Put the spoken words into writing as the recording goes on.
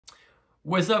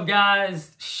What's up,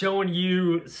 guys? Showing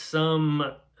you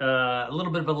a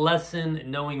little bit of a lesson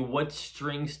knowing what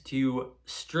strings to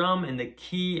strum in the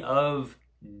key of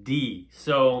D.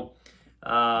 So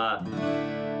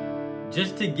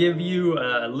just to give you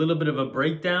a little bit of a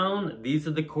breakdown, these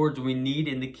are the chords we need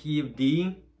in the key of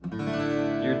D.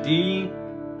 Your D,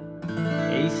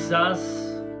 A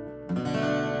sus,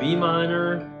 B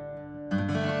minor,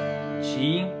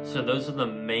 G. So those are the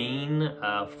main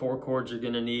 4 chords you're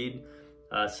gonna need.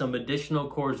 Some additional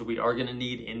chords we are gonna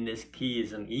need in this key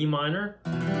is an E minor,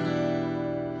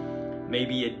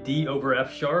 maybe a D over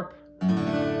F sharp,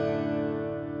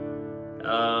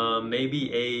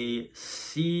 maybe a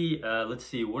C, let's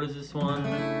see, what is this one?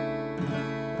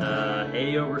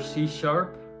 A over C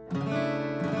sharp,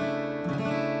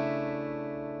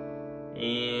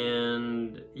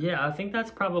 and yeah, I think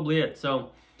that's probably it.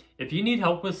 So if you need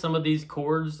help with some of these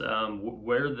chords,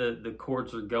 where the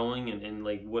chords are going and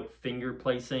like what finger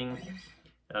placement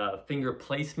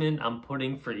I'm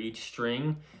putting for each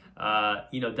string,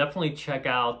 definitely check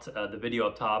out the video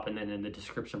up top and then in the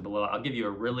description below. I'll give you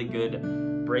a really good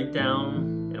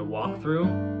breakdown and a walkthrough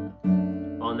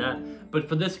on that. But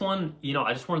for this one,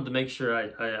 I just wanted to make sure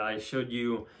I showed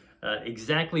you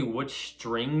exactly which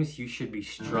strings you should be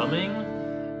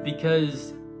strumming,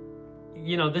 because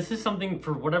this is something,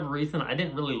 for whatever reason, I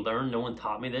didn't really learn. No one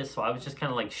taught me this, so I was just kind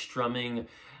of like strumming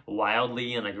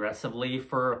wildly and aggressively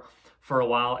for a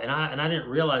while, and I didn't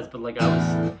realize, but like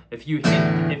if you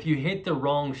hit the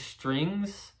wrong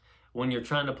strings when you're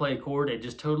trying to play a chord, it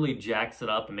just totally jacks it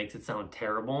up and makes it sound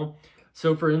terrible.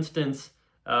 So for instance,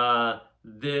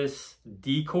 this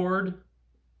D chord,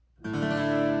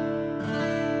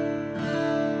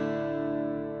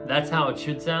 that's how it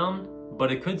should sound,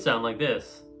 but it could sound like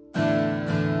this.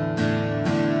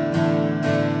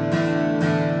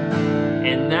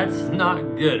 And that's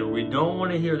not good. We don't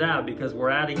want to hear that, because we're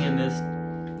adding in this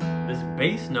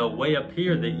bass note way up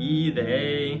here, the E, the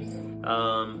A.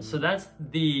 So that's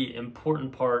the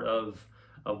important part of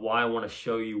why I want to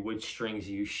show you which strings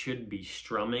you should be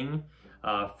strumming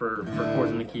for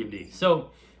chords in the key of D.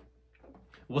 So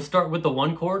we'll start with the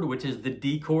 1 chord, which is the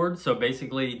D chord. So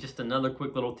basically, just another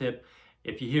quick little tip.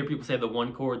 If you hear people say the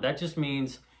 1 chord, that just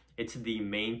means it's the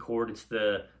main chord.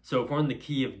 So if we're in the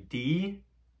key of D,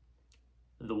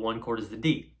 the 1 chord is the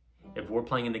D. If we're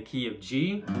playing in the key of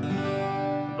G,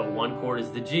 the 1 chord is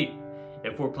the G.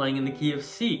 If we're playing in the key of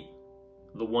C,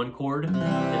 the 1 chord is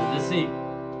the C.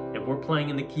 If we're playing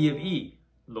in the key of E,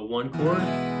 the 1 chord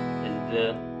is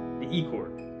the E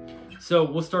chord. So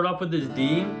we'll start off with this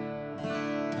D.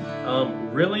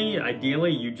 Really,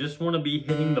 ideally, you just want to be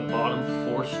hitting the bottom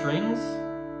 4 strings,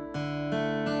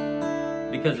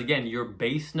 because again, your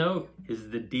bass note is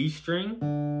the D string,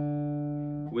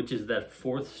 which is that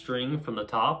 4th string from the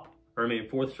top,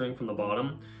 4th string from the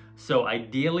bottom. So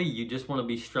ideally, you just want to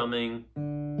be strumming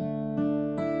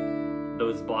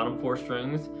those bottom 4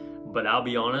 strings. But I'll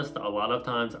be honest, a lot of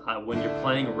times when you're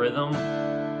playing rhythm,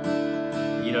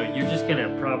 you're just gonna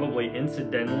probably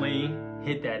incidentally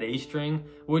hit that A string,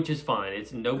 which is fine.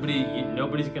 It's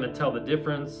nobody's gonna tell the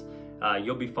difference.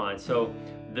 You'll be fine. So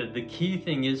the key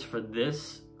thing is, for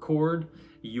this chord,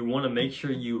 you want to make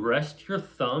sure you rest your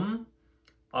thumb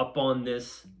up on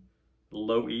this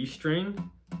low E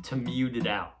string to mute it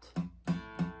out.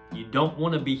 You don't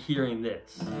want to be hearing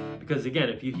this, because again,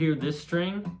 if you hear this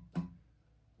string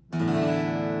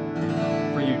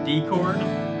for your D chord,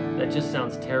 that just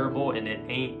sounds terrible and it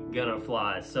ain't gonna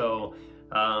fly. So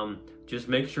just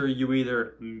make sure you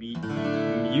either mute,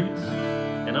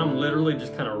 and I'm literally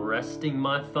just kind of resting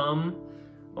my thumb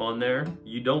on there.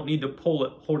 You don't need to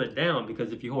hold it down,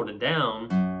 because if you hold it down,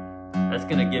 that's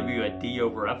going to give you a D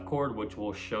over F chord, which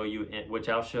I'll show you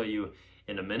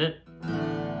in a minute.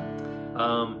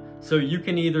 So you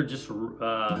can either just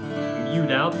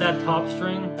mute out that top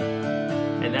string,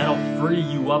 and that'll free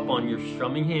you up on your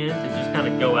strumming hand to just kind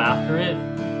of go after it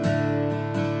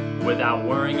without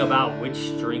worrying about which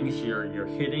strings you're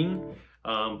hitting.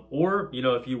 Or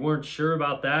if you weren't sure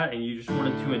about that and you just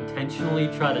wanted to intentionally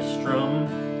try to strum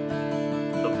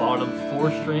the bottom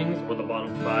 4 strings or the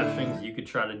bottom 5 strings, you could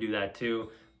try to do that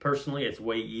too. Personally, it's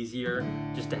way easier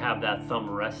just to have that thumb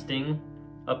resting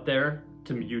up there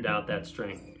to mute out that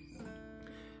string.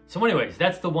 So anyways,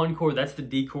 that's the 1 chord, that's the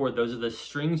D chord. Those are the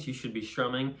strings you should be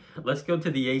strumming. Let's go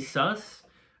to the A sus.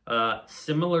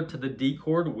 Similar to the D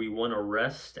chord, we want to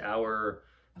rest our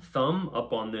thumb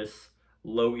up on this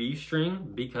low E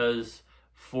string, because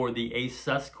for the A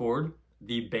sus chord,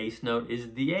 the bass note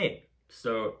is the A.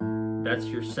 So that's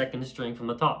your 2nd string from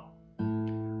the top.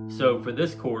 So for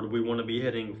this chord, we want to be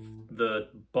hitting the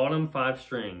bottom 5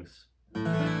 strings.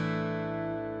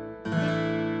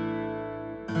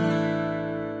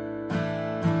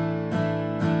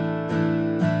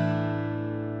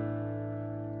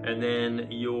 And then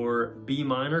your B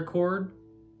minor chord,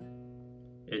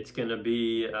 it's gonna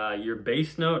be your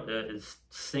bass note. It's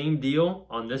same deal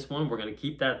on this one. We're gonna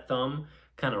keep that thumb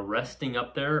kind of resting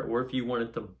up there, or if you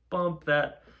wanted to bump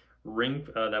that ring,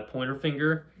 that pointer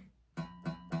finger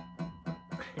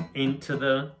into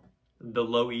the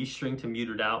low E string to mute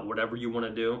it out, whatever you want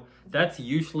to do. That's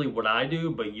usually what I do,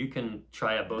 but you can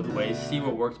try it both ways, see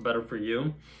what works better for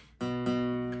you.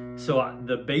 So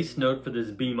the bass note for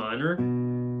this B minor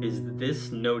is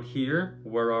this note here,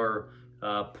 where our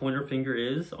pointer finger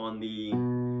is on the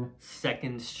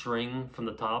second string from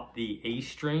the top, the A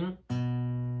string.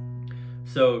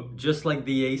 So just like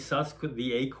the A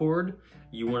chord,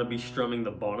 you want to be strumming the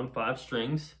bottom 5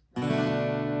 strings.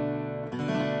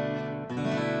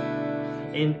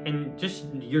 And just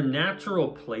your natural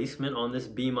placement on this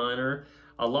B minor,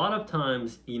 a lot of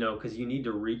times, you know, because you need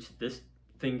to reach this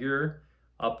finger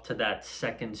up to that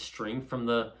second string from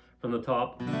the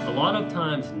top, a lot of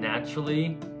times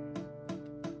naturally,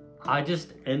 I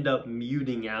just end up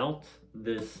muting out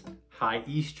this high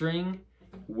E string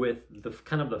with the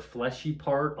kind of the fleshy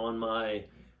part on my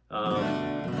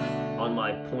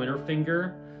pointer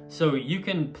finger. So you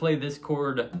can play this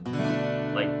chord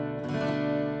like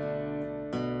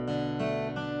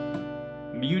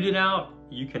mute it out,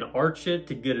 you can arch it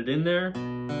to get it in there.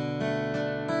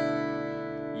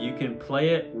 You can play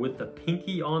it with the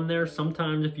pinky on there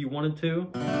sometimes if you wanted to.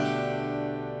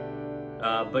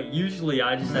 But usually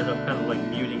I just end up kind of like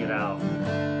muting it out.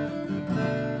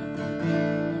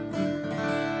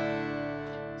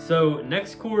 So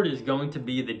next chord is going to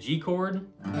be the G chord.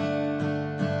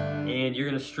 And you're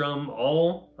gonna strum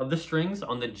all of the strings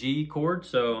on the G chord.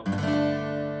 So,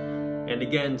 and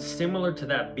again, similar to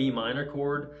that B minor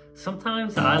chord,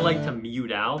 sometimes I like to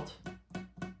mute out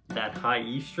that high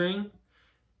E string.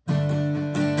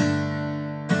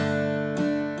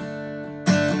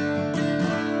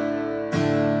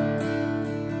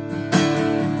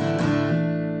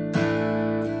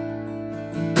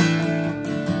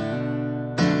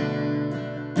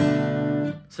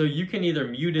 So you can either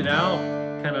mute it out,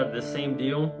 kind of the same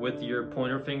deal with your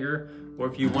pointer finger, or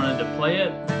if you wanted to play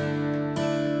it,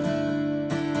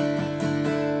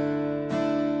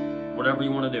 whatever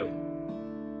you want to do.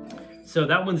 So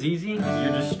that one's easy.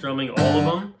 You're just strumming all of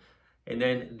them. And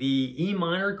then the E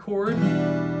minor chord,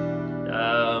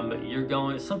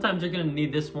 sometimes you're going to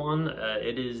need this one.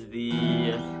 It is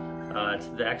it's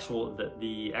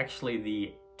actually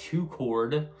the 2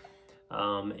 chord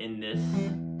in this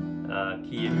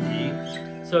key of G.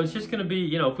 So it's just going to be,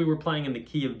 you know, if we were playing in the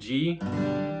key of G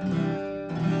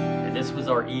and this was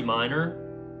our E minor,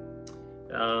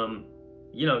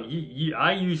 you know,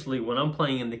 I usually, when I'm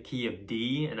playing in the key of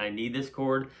D and I need this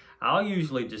chord, I'll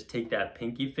usually just take that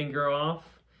pinky finger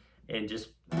off and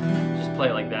just play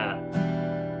it like that.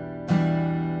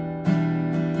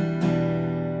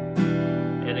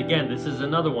 And again, this is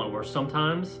another one where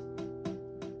sometimes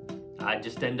I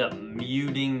just end up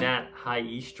muting that high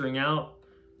E string out.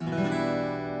 You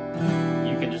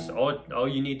can just, all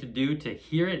you need to do to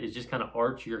hear it is just kind of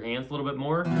arch your hands a little bit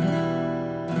more.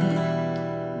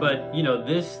 But you know,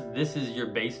 this is your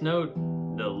bass note,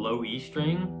 the low E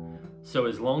string. So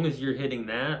as long as you're hitting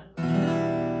that,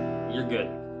 you're good.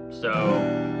 So,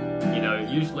 you know,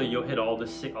 usually you'll hit all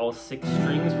 6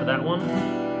 strings for that one.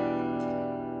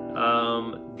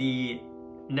 The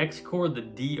next chord, the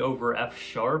D over F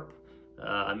sharp,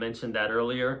 I mentioned that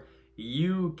earlier.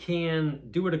 You can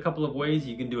do it a couple of ways.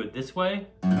 You can do it this way,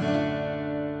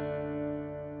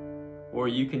 or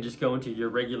you can just go into your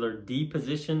regular D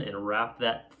position and wrap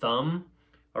that thumb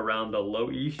around the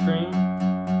low E string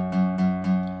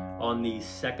on the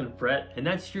 2nd fret, and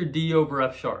that's your D over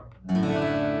F sharp.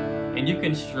 And you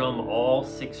can strum all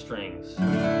 6 strings.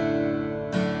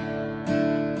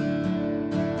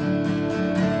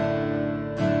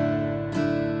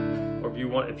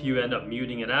 Or if you end up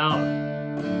muting it out,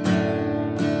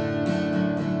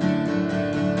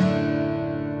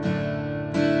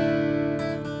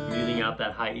 muting out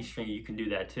that high E string, you can do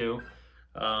that too.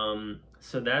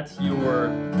 So that's your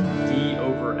D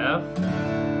over F,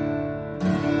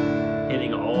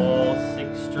 hitting all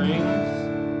 6 strings.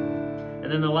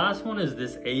 And then the last one is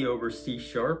this A over C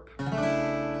sharp.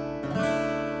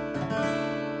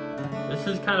 This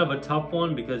is kind of a tough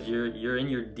one because you're in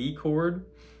your D chord.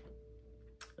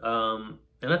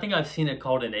 And I think I've seen it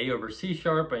called an A over C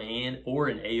sharp or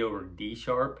an A over D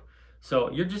sharp. So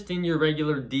you're just in your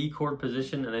regular D chord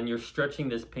position, and then you're stretching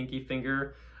this pinky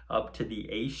finger up to the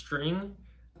A string,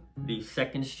 the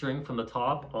 2nd string from the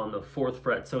top on the 4th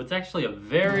fret. So it's actually a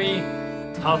very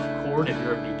tough chord if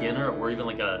you're a beginner, or even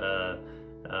like a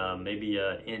maybe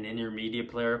an intermediate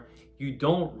player, you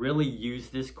don't really use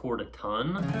this chord a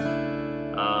ton.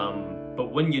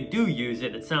 But when you do use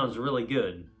it, it sounds really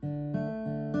good.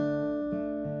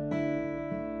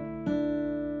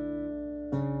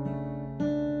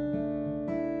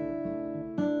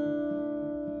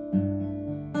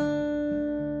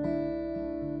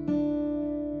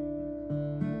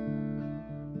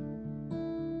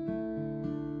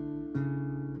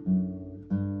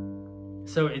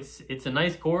 So it's a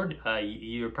nice chord.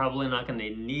 You're probably not going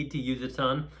to need to use a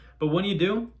ton, but when you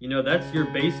do, you know, that's your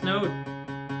bass note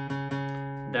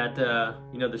that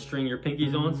you know, the string your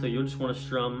pinky's on. So you'll just want to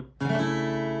strum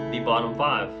the bottom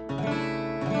 5.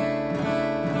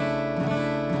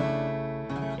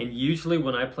 And usually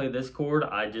when I play this chord,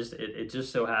 it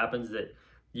just so happens that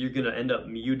you're going to end up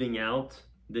muting out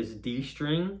this D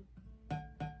string,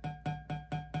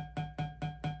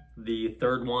 the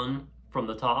third one from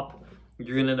the top.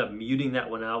 You're gonna end up muting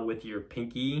that one out with your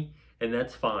pinky, and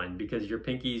that's fine because your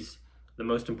pinky's, the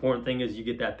most important thing is you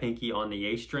get that pinky on the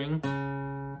A string.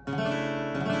 And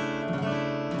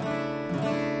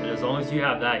as long as you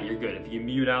have that, you're good. If you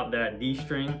mute out that D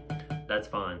string, that's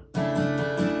fine.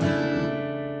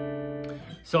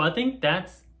 So I think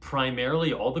that's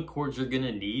primarily all the chords you're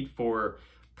gonna need for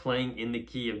playing in the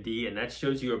key of D, and that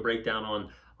shows you a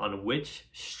breakdown on which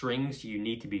strings you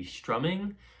need to be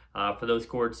strumming for those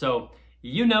chords. So,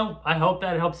 you know, I hope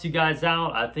that helps you guys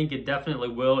out. I think it definitely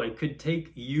will. It could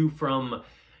take you from,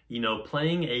 you know,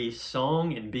 playing a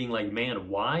song and being like, man,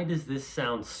 why does this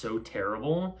sound so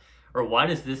terrible? Or why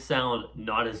does this sound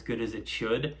not as good as it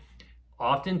should?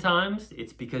 Oftentimes,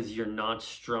 it's because you're not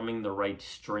strumming the right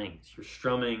strings. You're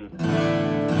strumming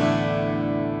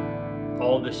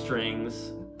all the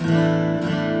strings,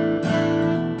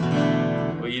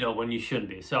 well, you know, when you shouldn't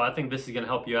be. So I think this is gonna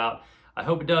help you out. I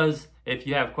hope it does. If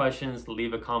you have questions,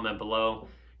 leave a comment below,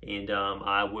 and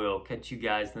I will catch you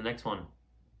guys in the next one.